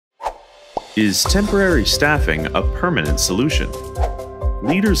Is temporary staffing a permanent solution?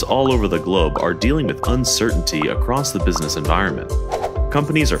 Leaders all over the globe are dealing with uncertainty across the business environment.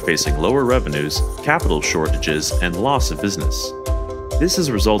 Companies are facing lower revenues, capital shortages, and loss of business. This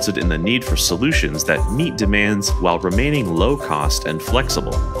has resulted in the need for solutions that meet demands while remaining low cost and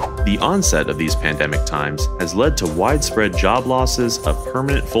flexible. The onset of these pandemic times has led to widespread job losses of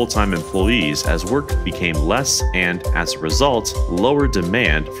permanent full-time employees as work became less and, as a result, lower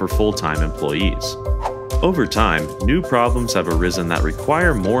demand for full-time employees. Over time, new problems have arisen that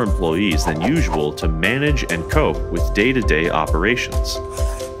require more employees than usual to manage and cope with day-to-day operations.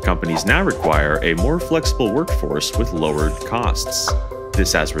 Companies now require a more flexible workforce with lowered costs.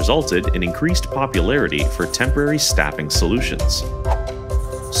 This has resulted in increased popularity for temporary staffing solutions.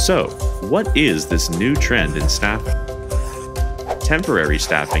 So, what is this new trend in staffing? Temporary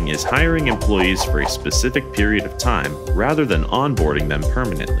staffing is hiring employees for a specific period of time rather than onboarding them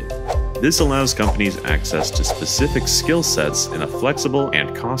permanently. This allows companies access to specific skill sets in a flexible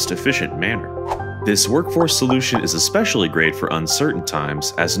and cost-efficient manner. This workforce solution is especially great for uncertain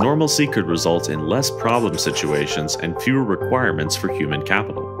times, as normalcy could result in less problem situations and fewer requirements for human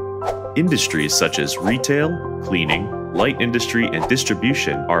capital. Industries such as retail, cleaning, light industry, and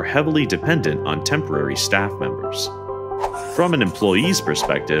distribution are heavily dependent on temporary staff members. From an employee's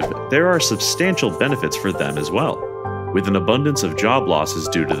perspective, there are substantial benefits for them as well. With an abundance of job losses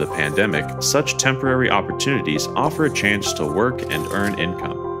due to the pandemic, such temporary opportunities offer a chance to work and earn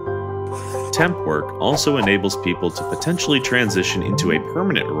income. Temp work also enables people to potentially transition into a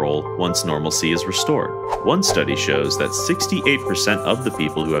permanent role once normalcy is restored. One study shows that 68% of the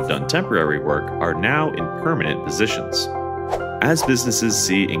people who have done temporary work are now in permanent positions. As businesses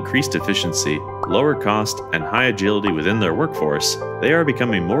see increased efficiency, lower cost, and high agility within their workforce, they are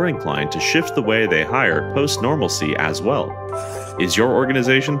becoming more inclined to shift the way they hire post-normalcy as well. Is your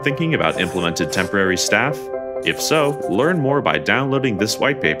organization thinking about implemented temporary staff? If so, learn more by downloading this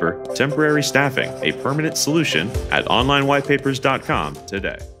white paper, Temporary Staffing, a Permanent Solution, at onlinewhitepapers.com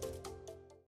today.